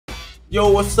Yo,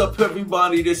 what's up,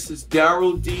 everybody? This is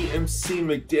Darryl DMC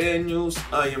McDaniels.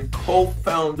 I am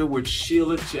co-founder with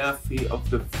Sheila Jaffe of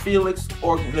the Felix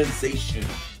Organization.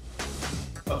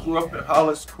 I grew up in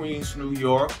Hollis, Queens, New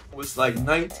York. It was like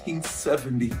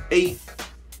 1978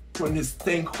 when this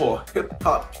thing called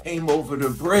hip-hop came over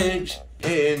the bridge,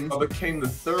 and I became the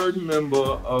third member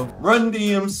of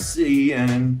Run-DMC,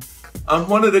 and I'm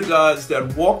one of the guys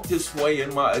that walked this way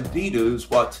in my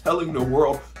Adidas while telling the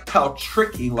world how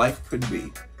tricky life could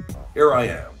be. Here I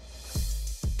am.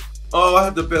 Oh, I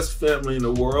had the best family in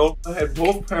the world. I had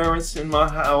both parents in my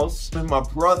house and my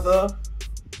brother.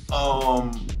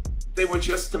 They were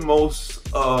just the most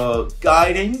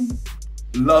guiding,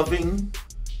 loving,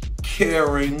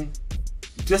 caring,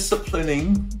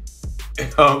 disciplining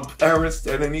parents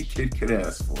that any kid could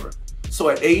ask for. So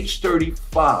at age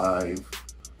 35,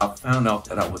 I found out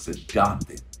that I was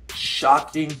adopted.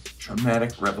 Shocking,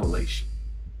 traumatic revelation.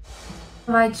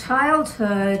 My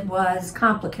childhood was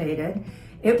complicated.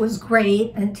 It was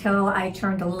great until I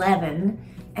turned 11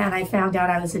 and I found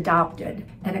out I was adopted.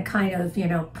 And it kind of,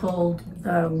 pulled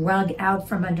the rug out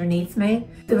from underneath me.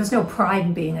 There was no pride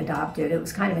in being adopted. It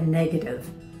was kind of a negative.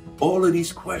 All of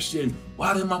these questions,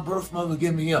 why did my birth mother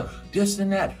give me up? This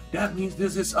and that. That means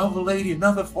there's this other lady,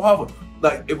 another father.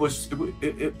 Like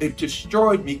it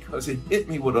destroyed me because it hit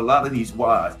me with a lot of these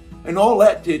whys. And all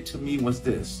that did to me was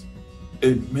this.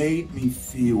 It made me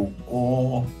feel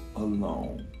all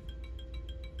alone.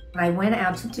 I went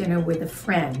out to dinner with a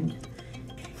friend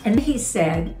and he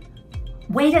said,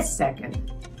 wait a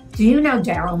second, do you know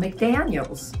Darryl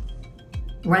McDaniels,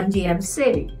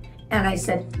 Run-DMC? And I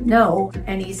said, no.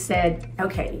 And he said,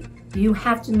 okay, you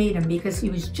have to meet him because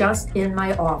he was just in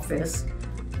my office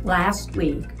last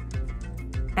week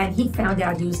and he found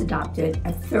out he was adopted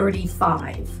at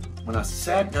 35. When I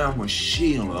sat down with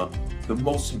Sheila, the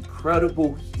most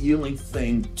incredible healing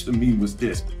thing to me was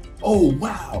this. Oh,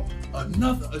 wow,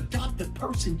 another adopted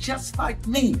person just like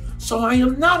me. So I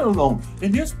am not alone.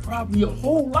 And there's probably a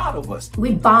whole lot of us.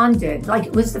 We bonded. Like,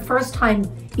 it was the first time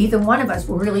either one of us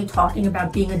were really talking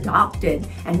about being adopted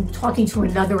and talking to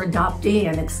another adoptee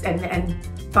and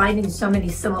finding so many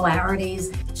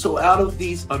similarities. So out of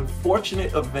these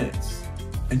unfortunate events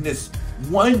and this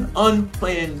one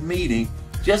unplanned meeting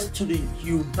just to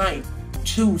unite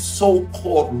two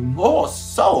so-called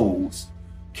lost souls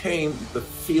came the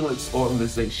Felix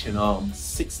Organization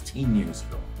 16 years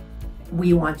ago.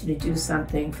 We wanted to do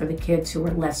something for the kids who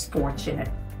were less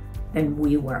fortunate than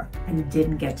we were and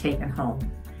didn't get taken home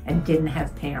and didn't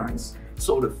have parents.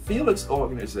 So the Felix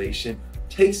Organization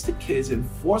takes the kids in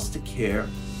foster care,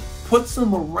 puts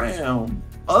them around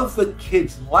other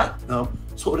kids like them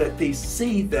so that they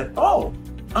see that, oh,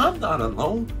 I'm not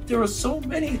alone. There are so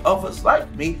many of us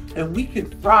like me, and we can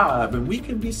thrive and we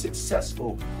can be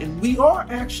successful, and we are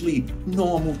actually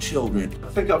normal children. I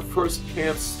think our first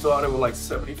camp started with like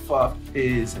 75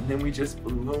 kids, and then we just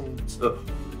ballooned to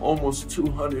almost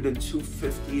 200 and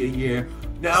 250 a year.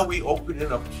 Now we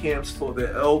opening up camps for the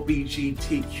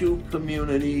LGBTQ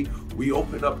community. We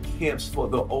open up camps for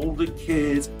the older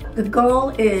kids. The goal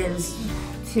is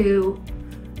to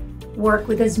work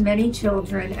with as many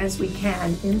children as we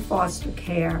can in foster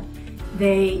care.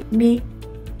 They meet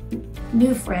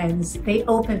new friends, they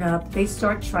open up, they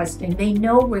start trusting, they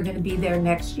know we're going to be there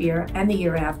next year and the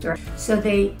year after. So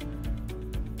they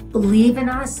believe in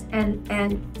us and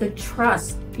the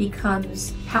trust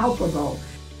becomes palpable.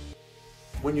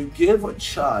 When you give a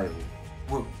child,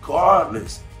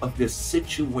 regardless of their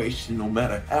situation, no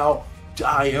matter how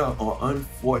dire or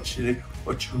unfortunate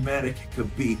or traumatic it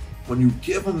could be, when you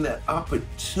give them that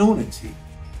opportunity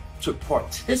to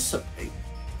participate,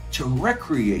 to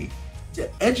recreate, to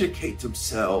educate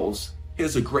themselves,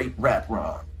 here's a great rap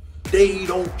rhyme. They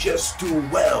don't just do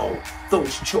well,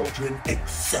 those children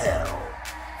excel.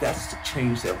 That's the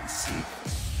change that we see.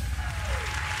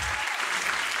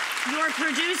 Your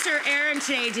producer, Erin,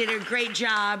 today did a great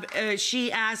job.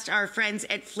 She asked our friends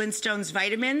at Flintstones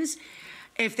Vitamins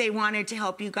if they wanted to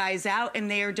help you guys out,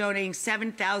 and they are donating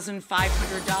 $7,500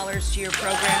 to your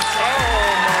program today.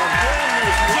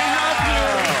 To help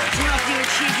you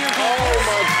achieve your goals. Oh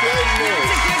my goodness.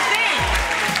 It's a good thing.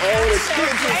 Oh, the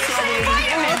kids are so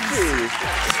happy.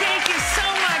 Thank you so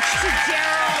much to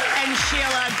Darryl and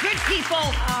Sheila. Good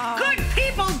people,